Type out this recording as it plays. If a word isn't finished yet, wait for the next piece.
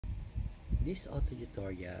This auto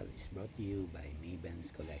tutorial is brought to you by Maven's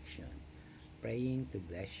Collection, praying to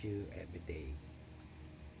bless you every day.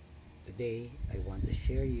 Today, I want to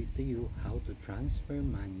share to you how to transfer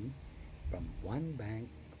money from one bank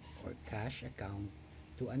or cash account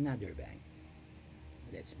to another bank.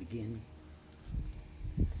 Let's begin.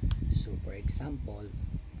 So for example,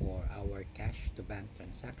 for our cash to bank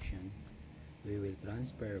transaction, we will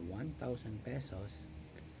transfer 1,000 pesos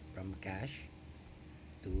from cash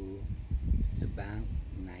to the bank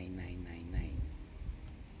 9999.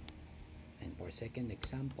 And for second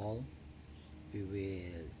example, we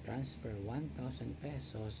will transfer 1,000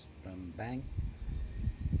 pesos from bank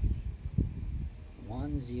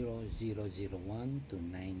 10001 to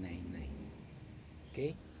 999.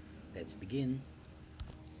 Okay, let's begin.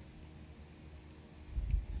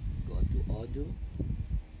 Go to Odoo,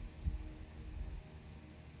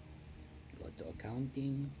 go to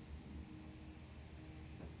accounting,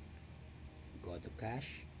 go to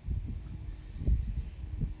cash,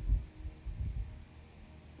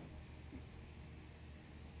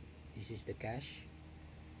 this is the cash,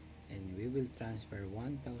 and we will transfer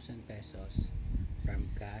 1,000 pesos from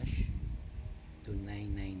cash to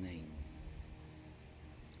 999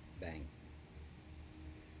 bank.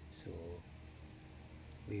 So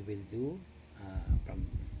we will do from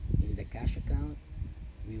in the cash account,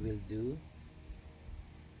 we will do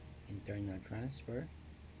internal transfer.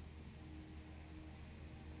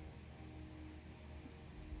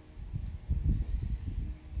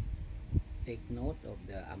 Take note of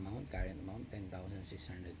the amount, current amount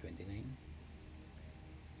 10,629.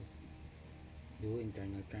 Do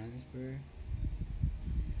internal transfer.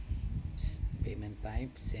 Payment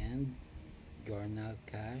type, send, journal,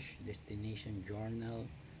 cash, destination, journal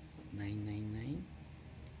 999.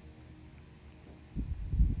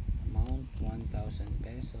 Amount 1,000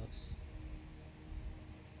 pesos.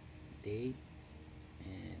 Date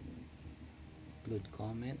and include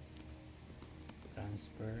comment.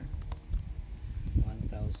 Transfer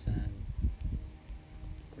 1,000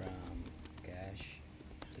 from cash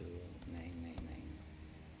to 999.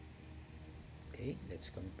 Okay, let's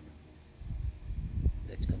confirm.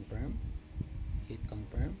 Hit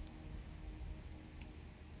confirm.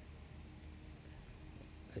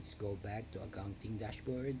 Let's go back to accounting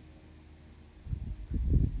dashboard.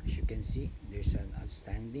 As you can see, there's an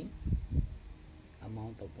outstanding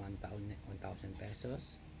amount of 1,000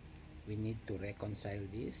 pesos. We need to reconcile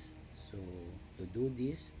this. So to do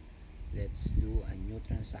this, let's do a new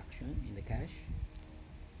transaction in the cash.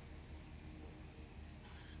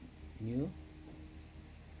 New.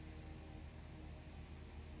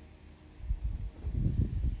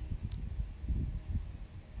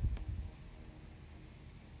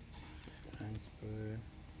 Transfer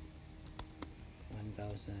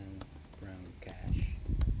 1,000 from cash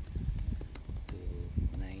to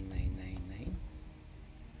 99999.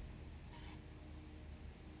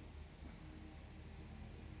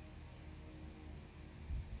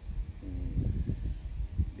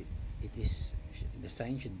 It is, the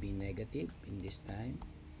sign should be negative in this time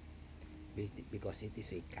because it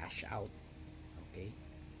is a cash out. Okay,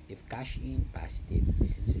 if cash in, positive.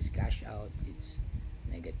 Since it's cash out, it's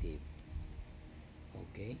negative.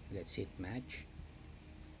 Okay, let's hit match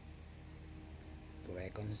to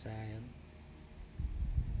reconcile.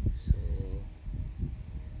 So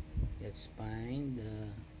let's find the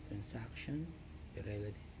transaction, the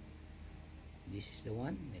relative. This is the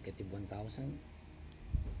one, negative 1,000.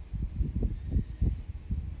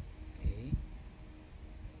 Okay,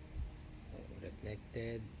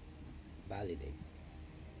 reflected, validate.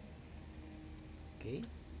 Okay,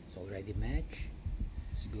 it's already matched.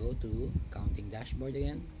 Let's go to accounting dashboard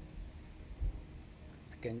again.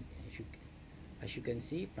 As you can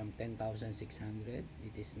see, from 10,600,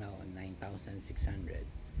 it is now 9,600.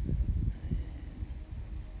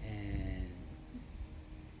 And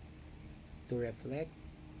to reflect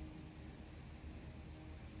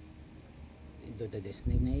into the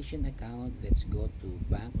destination account, let's go to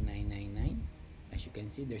bank 999. As you can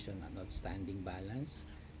see, there's an outstanding balance.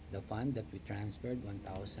 The fund that we transferred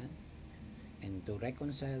 1,000. And to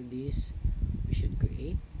reconcile this, we should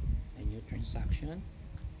create a new transaction.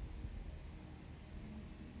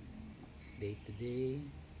 Date today,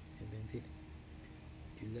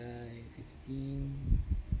 July 15.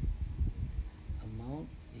 Amount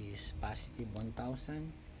is positive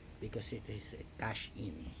 1,000 because it is a cash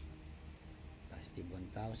in. Positive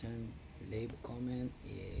 1,000. Label comment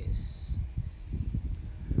is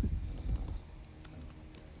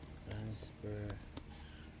transfer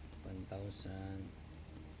 1,000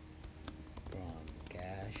 from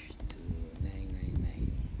cash to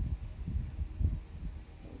 999.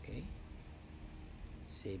 Okay,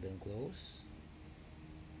 Save and close.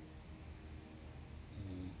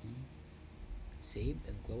 Mhm. Save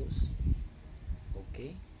and close.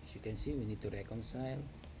 Okay, as you can see, we need to reconcile.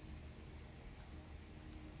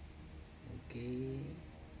 Okay,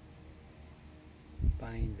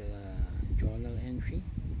 find the journal entry.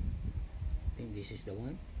 I think this is the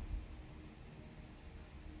one.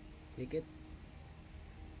 Click it,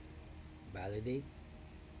 validate.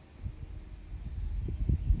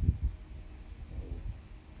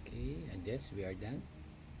 Okay, and that's we are done.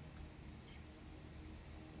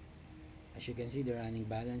 As you can see, the running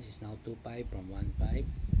balance is now 2.5 from 1.5.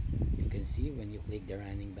 You can see when you click the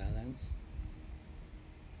running balance.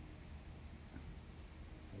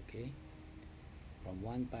 Okay, from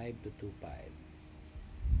 1.5 to 2.5.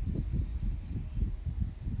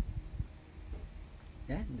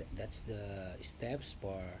 Yeah, that's the steps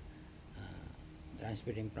for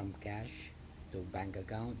transferring from cash to bank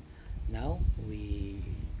account. Now we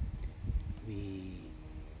we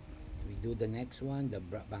do the next one, the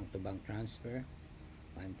bank to bank transfer,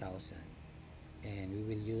 1,000, and we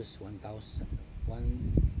will use 1,000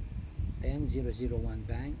 10001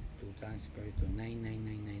 bank to transfer to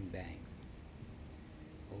 9999 bank.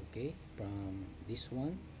 Okay, from this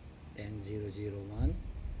one 10001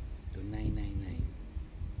 to 999.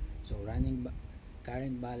 So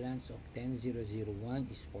current balance of 10001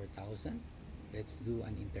 is 4,000. Let's do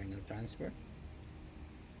an internal transfer.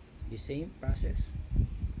 The same process,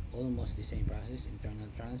 almost the same process. Internal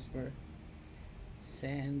transfer,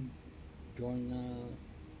 send journal,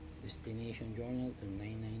 destination journal to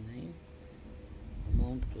 999,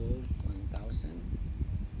 amount to 1,000,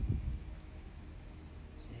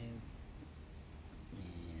 send,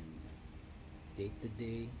 and date to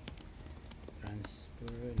day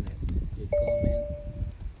transfer. Let good comment,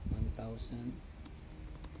 1,000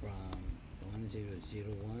 from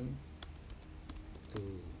 1001 to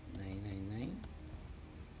 999.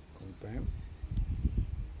 Confirm.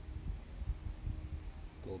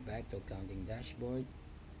 Go back to accounting dashboard.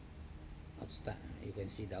 You can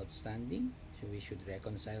see the outstanding, so we should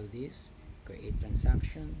reconcile this. Create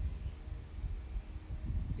transaction,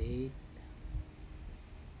 date,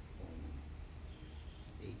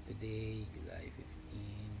 date today, July 15,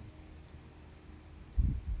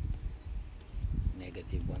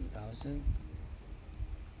 negative 1,000.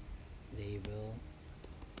 Label,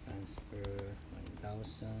 transfer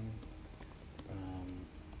 1,000 from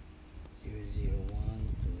 001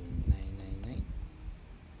 to 999.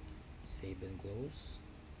 Save and close.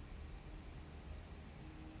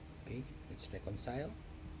 Okay, let's reconcile.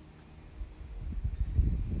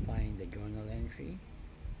 Find the journal entry.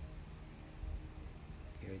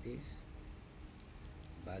 Here it is.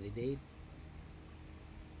 Validate.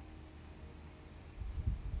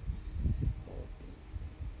 Okay.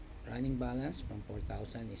 Running balance from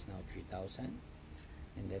 4,000 is now 3,000.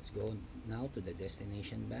 And let's go now to the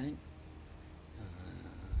destination bank.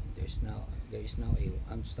 There is now a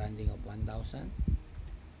outstanding of 1,000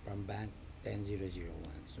 from bank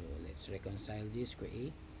 10001. So let's reconcile this.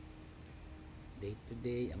 Create date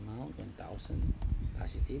today, amount 1,000,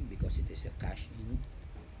 positive because it is a cash in.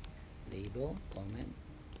 Label, comment,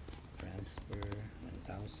 transfer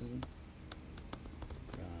 1,000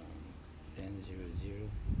 from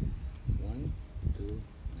 10001 to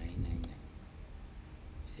 999.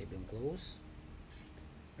 Save and close.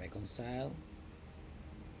 Reconcile.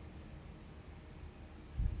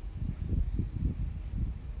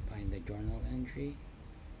 Find the journal entry.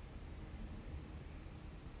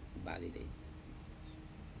 Validate.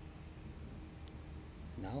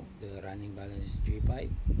 Now the running balance is 3.5.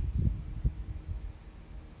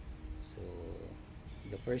 So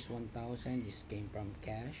the first 1,000 is came from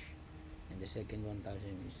cash, and the second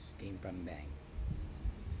 1,000 is came from bank.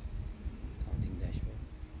 Counting dashboard.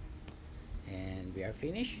 And we are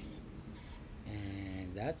finished.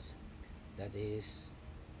 And that is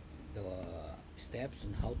the steps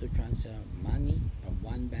on how to transfer money from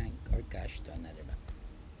one bank or cash to another bank.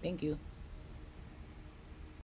 Thank you.